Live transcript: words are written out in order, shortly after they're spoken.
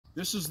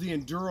This is the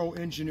Enduro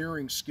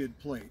Engineering skid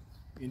plate.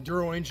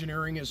 Enduro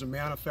Engineering is a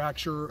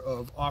manufacturer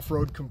of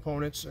off-road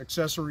components,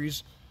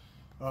 accessories,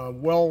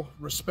 well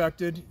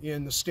respected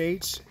in the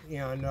States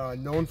and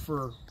known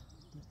for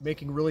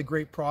making really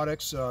great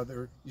products.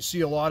 You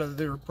see a lot of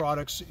their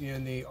products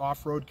in the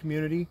off-road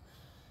community,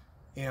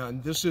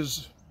 and this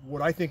is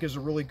what I think is a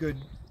really good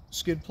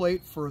skid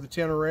plate for the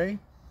Tenere,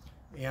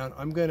 and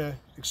I'm going to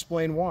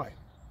explain why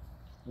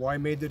I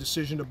made the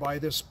decision to buy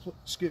this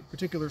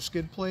particular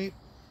skid plate,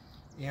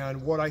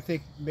 and what I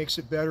think makes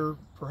it better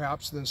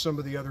perhaps than some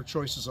of the other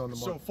choices on the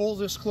market. So full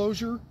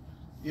disclosure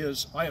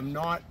is I am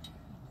not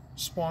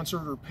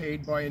sponsored or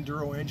paid by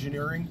Enduro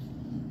Engineering,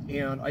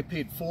 and I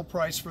paid full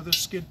price for this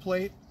skid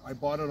plate. I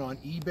bought it on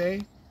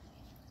eBay.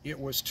 It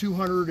was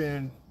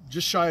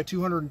just shy of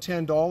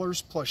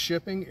 $210 plus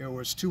shipping. It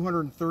was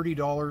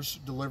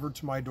 $230 delivered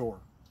to my door.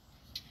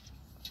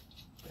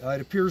 It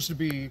appears to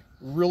be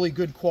really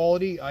good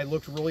quality. I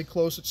looked really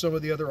close at some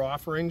of the other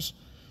offerings.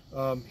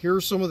 Here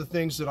are some of the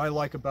things that I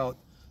like about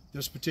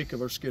this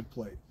particular skid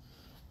plate.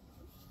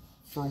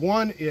 For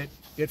one,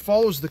 it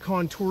follows the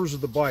contours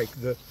of the bike.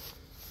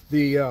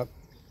 It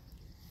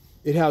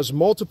has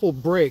multiple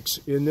brakes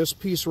in this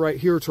piece right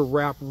here to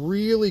wrap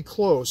really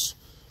close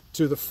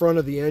to the front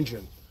of the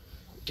engine,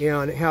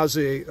 and it has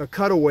a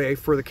cutaway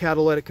for the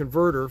catalytic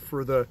converter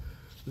for the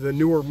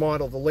newer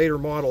model, the later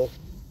model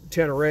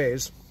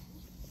Teneres.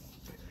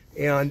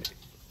 And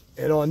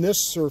on this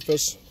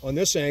surface, on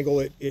this angle,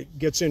 it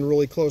gets in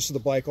really close to the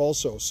bike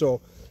also.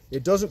 So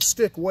it doesn't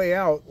stick way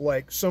out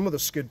like some of the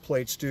skid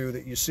plates do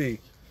that you see.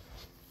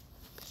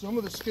 Some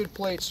of the skid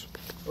plates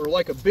are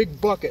like a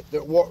big bucket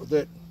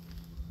that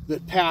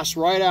pass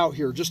right out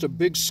here, just a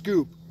big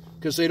scoop,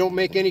 because they don't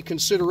make any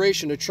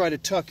consideration to try to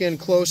tuck in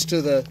close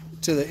to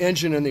the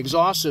engine and the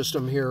exhaust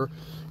system here,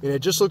 and it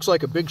just looks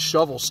like a big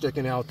shovel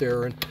sticking out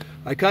there. And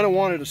I kind of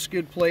wanted a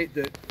skid plate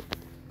that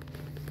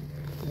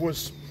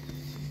was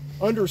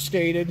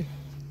understated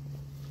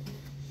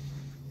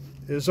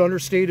as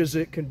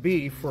it can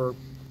be for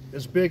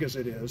as big as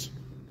it is,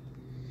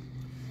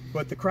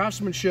 but the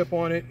craftsmanship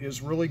on it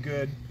is really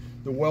good.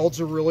 The welds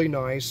are really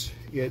nice.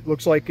 It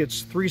looks like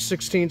it's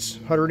 3/16,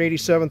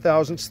 187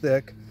 thousandths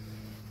thick.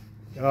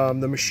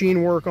 The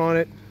machine work on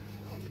it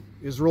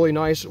is really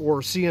nice,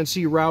 or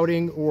CNC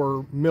routing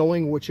or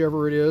milling,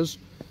 whichever it is.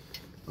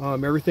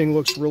 Everything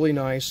looks really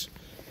nice.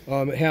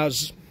 It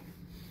has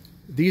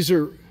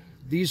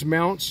these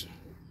mounts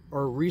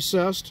are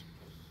recessed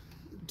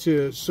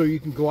so you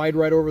can glide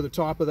right over the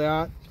top of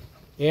that,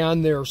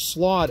 and they're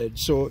slotted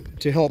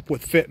to help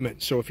with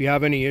fitment, so if you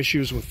have any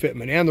issues with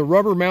fitment. And the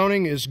rubber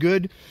mounting is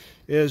good.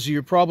 As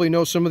you probably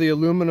know, some of the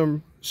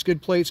aluminum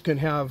skid plates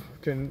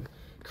can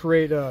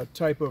create a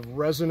type of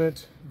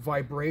resonant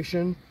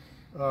vibration,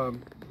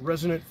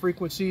 resonant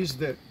frequencies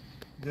that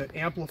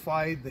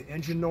amplify the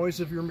engine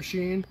noise of your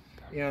machine,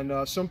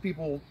 and some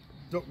people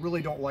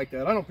really don't like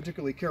that. I don't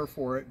particularly care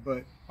for it,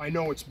 but I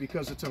know it's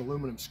because it's an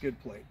aluminum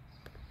skid plate.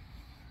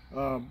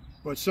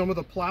 But some of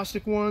the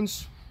plastic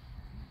ones,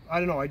 I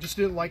don't know, I just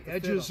didn't like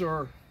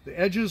the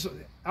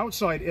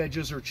outside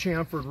edges are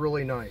chamfered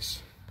really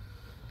nice.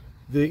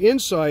 The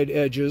inside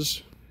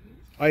edges,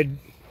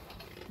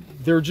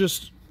 they're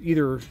just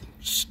either,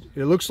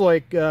 it looks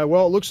like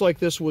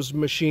this was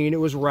machined, it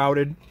was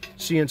routed,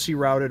 CNC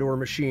routed or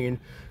machined,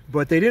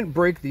 but they didn't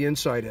break the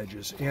inside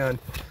edges, and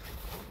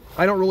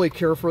I don't really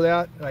care for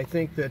that. I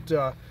think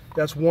that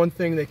that's one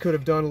thing they could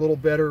have done a little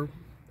better.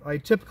 I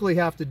typically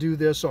have to do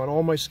this on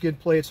all my skid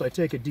plates. I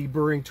take a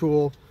deburring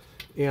tool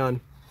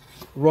and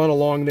run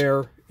along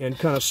there and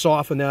kind of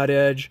soften that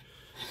edge,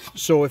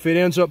 so if it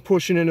ends up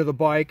pushing into the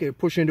bike, it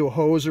push into a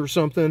hose or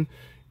something,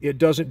 it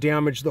doesn't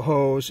damage the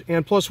hose.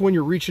 And plus, when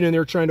you're reaching in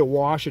there trying to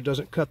wash, it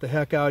doesn't cut the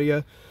heck out of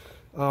you.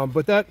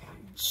 But that's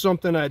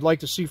something I'd like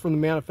to see from the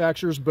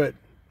manufacturers, but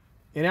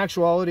in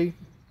actuality,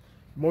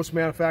 most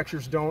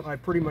manufacturers don't. I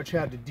pretty much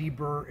had to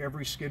deburr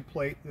every skid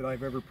plate that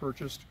I've ever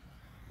purchased.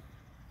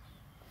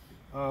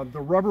 The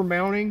rubber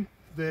mounting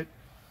that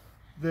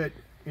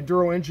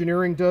Enduro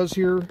Engineering does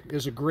here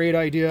is a great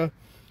idea.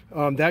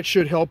 That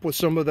should help with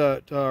some of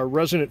the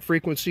resonant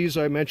frequencies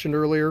I mentioned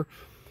earlier.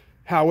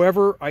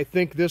 However, I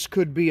think this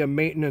could be a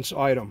maintenance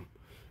item.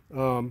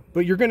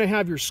 But you're going to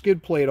have your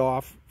skid plate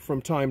off from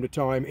time to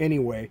time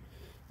anyway.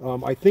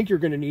 I think you're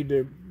going to need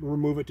to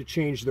remove it to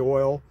change the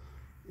oil,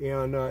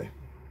 and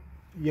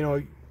you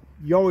know,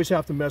 you always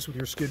have to mess with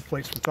your skid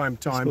plates from time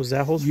to time. So is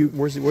that hose,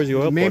 where's the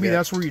oil? Maybe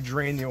that's where you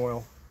drain the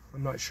oil.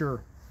 I'm not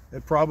sure.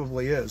 It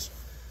probably is.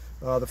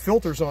 The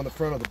filter's on the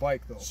front of the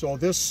bike though. So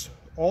this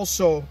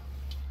also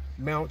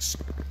mounts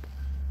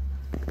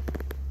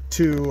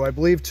to, I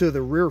believe, to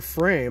the rear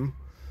frame.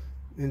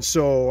 And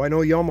so I know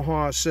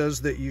Yamaha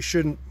says that you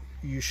shouldn't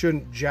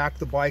jack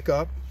the bike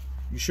up.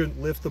 You shouldn't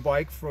lift the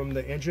bike from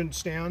the engine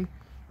stand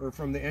or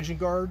from the engine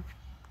guard.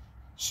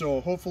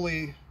 So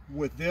hopefully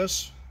with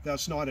this,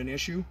 that's not an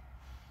issue,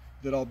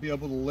 that I'll be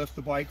able to lift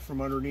the bike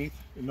from underneath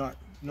and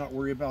not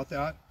worry about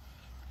that.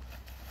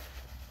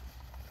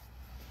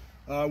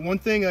 One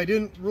thing I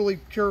didn't really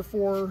care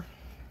for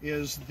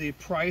is the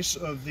price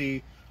of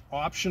the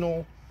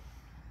optional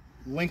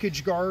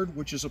linkage guard,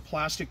 which is a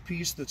plastic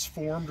piece that's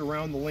formed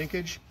around the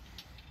linkage.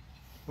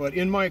 But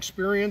in my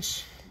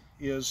experience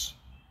is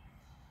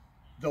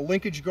the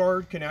linkage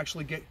guard can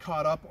actually get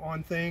caught up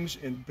on things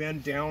and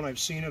bend down. I've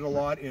seen it a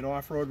lot in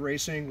off-road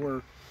racing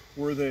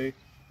where the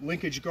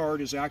linkage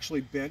guard is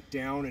actually bent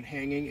down and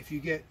hanging. If you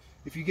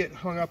get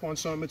hung up on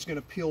something, it's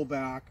going to peel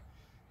back.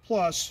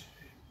 Plus,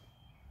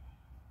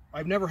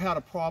 I've never had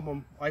a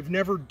problem. I've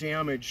never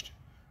damaged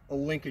a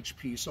linkage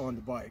piece on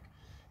the bike.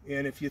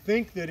 And if you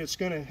think that it's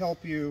going to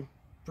help you,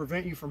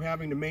 prevent you from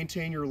having to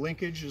maintain your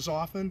linkage as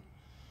often,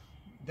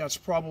 that's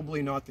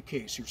probably not the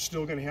case. You're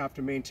still going to have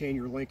to maintain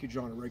your linkage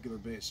on a regular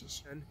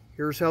basis. And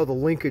here's how the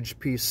linkage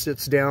piece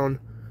sits down,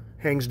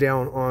 hangs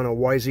down on a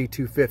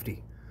YZ250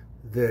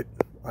 that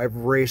I've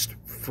raced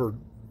for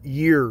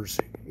years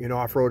in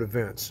off-road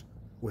events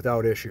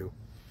without issue.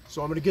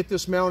 So I'm going to get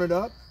this mounted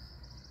up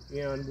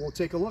and we'll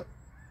take a look.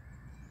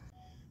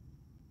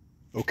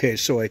 Okay,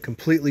 so I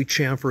completely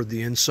chamfered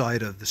the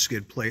inside of the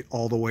skid plate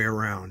all the way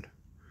around,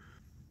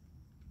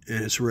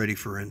 and it's ready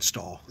for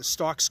install. The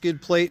stock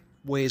skid plate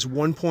weighs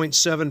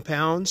 1.7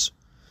 pounds.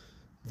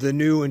 The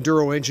new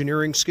Enduro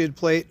Engineering skid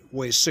plate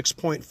weighs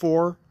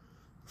 6.4,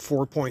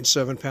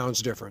 4.7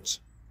 pounds difference.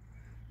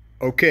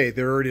 Okay,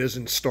 there it is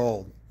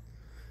installed,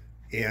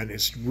 and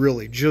it's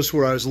really just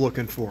what I was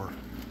looking for.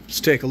 Let's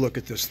take a look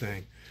at this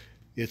thing.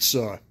 It's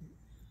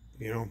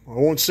you know, I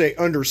won't say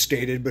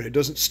understated, but it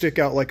doesn't stick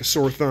out like a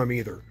sore thumb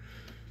either.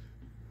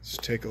 Let's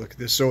take a look at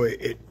this. So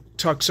it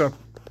tucks up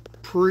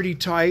pretty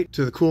tight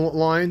to the coolant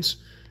lines,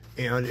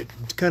 and it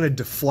kind of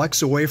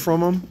deflects away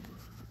from them.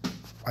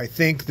 I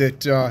think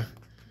that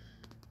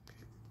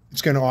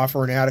it's going to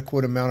offer an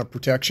adequate amount of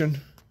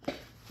protection.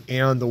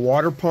 And the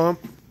water pump,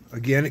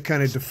 again, it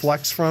kind of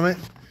deflects from it.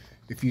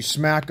 If you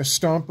smack a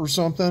stump or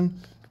something,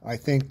 I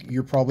think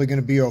you're probably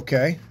going to be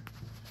okay.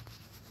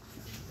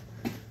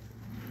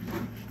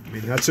 I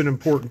mean, that's an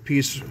important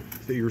piece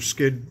that your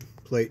skid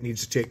plate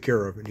needs to take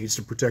care of. It needs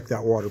to protect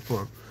that water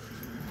pump.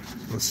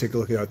 Let's take a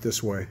look at it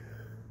this way.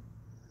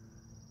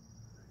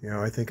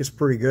 Yeah, I think it's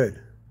pretty good.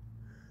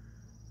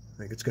 I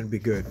think it's going to be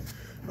good.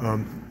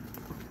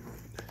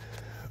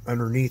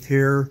 Underneath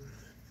here,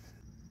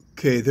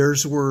 okay,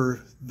 there's where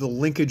the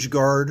linkage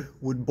guard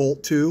would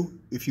bolt to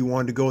if you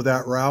wanted to go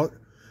that route.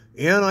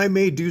 And I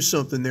may do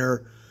something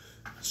there.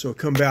 So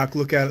come back,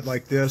 look at it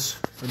like this.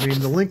 I mean,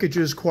 the linkage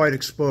is quite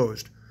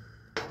exposed.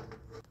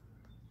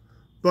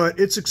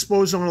 But it's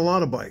exposed on a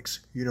lot of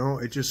bikes, you know,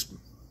 it just,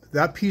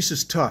 that piece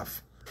is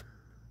tough.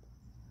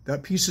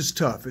 That piece is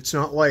tough. It's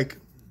not like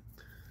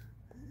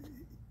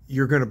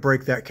you're going to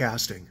break that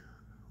casting,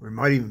 or it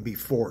might even be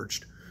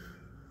forged.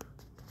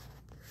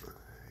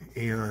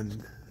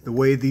 And the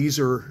way these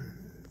are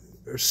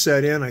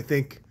set in, I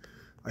think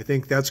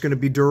that's going to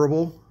be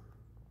durable.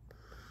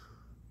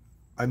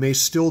 I may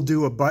still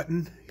do a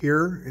button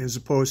here as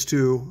opposed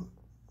to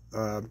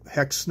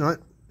hex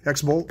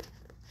bolt.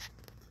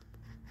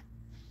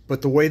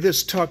 But the way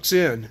this tucks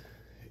in,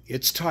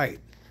 it's tight.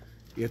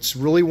 It's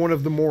really one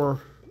of the more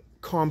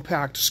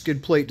compact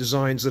skid plate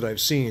designs that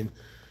I've seen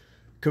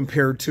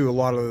compared to a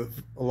lot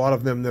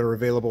of them that are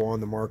available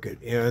on the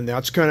market. And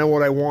that's kind of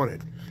what I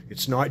wanted.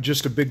 It's not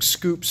just a big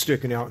scoop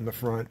sticking out in the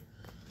front.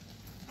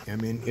 I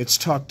mean, it's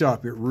tucked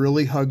up. It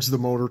really hugs the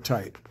motor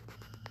tight.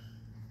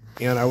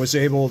 And I was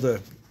able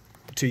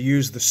to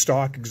use the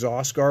stock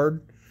exhaust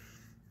guard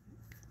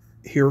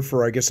here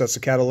for, I guess that's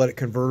a catalytic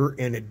converter,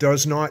 and it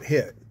does not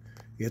hit.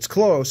 It's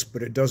close,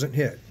 but it doesn't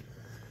hit.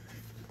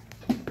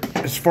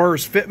 As far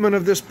as fitment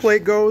of this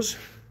plate goes,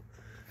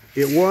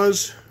 it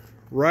was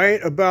right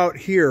about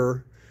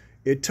here.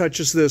 It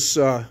touches this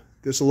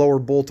this lower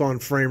bolt-on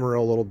frame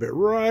rail a little bit,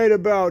 right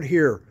about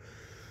here.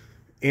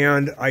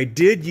 And I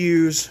did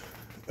use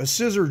a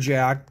scissor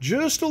jack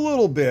just a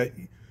little bit.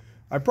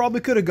 I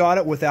probably could have got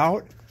it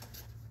without,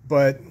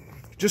 but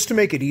just to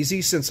make it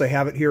easy, since I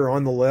have it here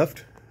on the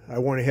lift, I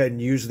went ahead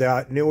and used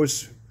that, and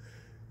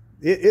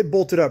it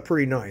bolted up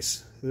pretty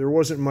nice. There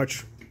wasn't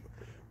much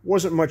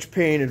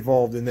pain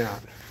involved in that.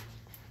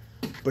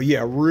 But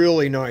yeah,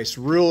 really nice,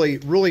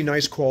 really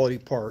nice quality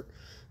part.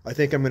 I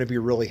think I'm going to be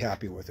really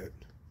happy with it.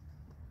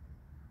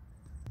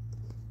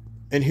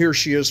 And here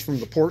she is from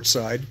the port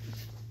side.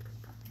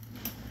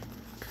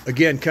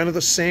 Again, kind of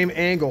the same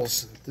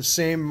angles, the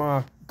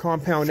same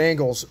compound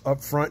angles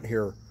up front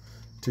here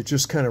to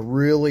just kind of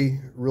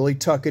really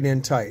tuck it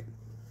in tight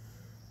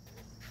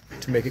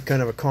to make it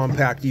kind of a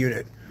compact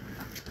unit,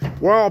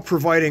 while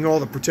providing all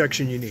the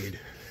protection you need.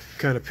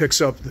 Kind of picks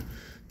up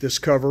this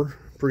cover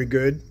pretty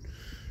good.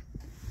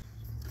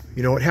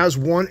 You know, it has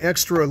one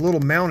extra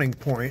little mounting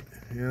point.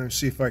 Let's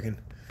see if I can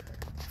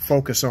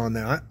focus on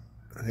that.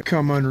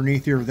 Come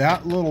underneath here,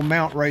 that little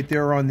mount right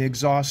there on the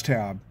exhaust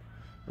tab,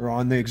 or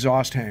on the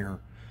exhaust hanger.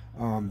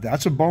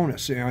 That's a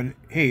bonus, and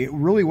hey, it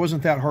really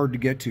wasn't that hard to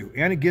get to.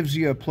 And it gives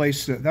you a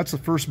place that's the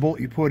first bolt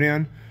you put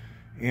in,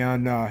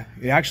 and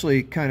it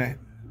actually kind of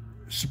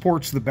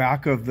supports the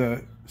back of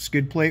the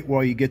skid plate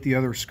while you get the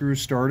other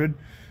screws started.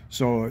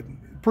 So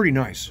pretty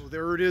nice. So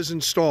there it is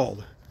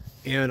installed,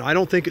 and I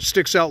don't think it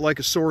sticks out like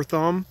a sore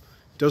thumb.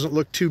 Doesn't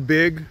look too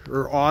big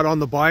or odd on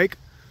the bike.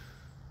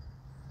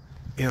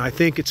 And I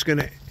think it's going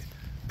to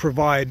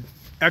provide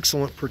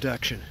excellent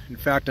protection. In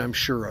fact, I'm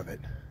sure of it.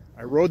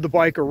 I rode the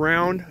bike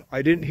around.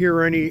 I didn't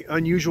hear any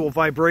unusual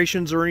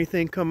vibrations or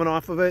anything coming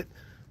off of it.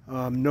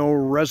 No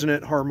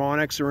resonant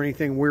harmonics or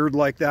anything weird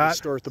like that. Let's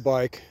start the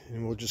bike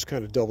and we'll just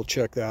kind of double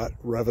check that,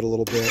 rev it a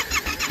little bit.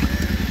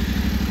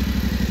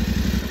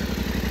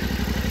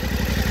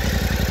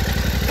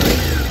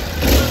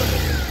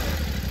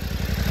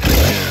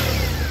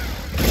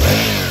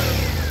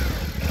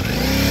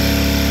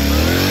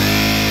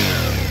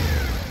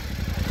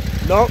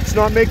 Nope, it's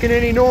not making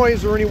any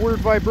noise or any weird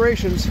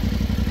vibrations.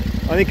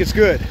 I think it's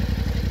good.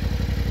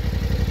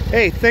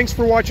 Hey, thanks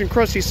for watching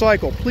Krusty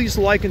Cycle. Please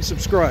like and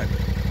subscribe.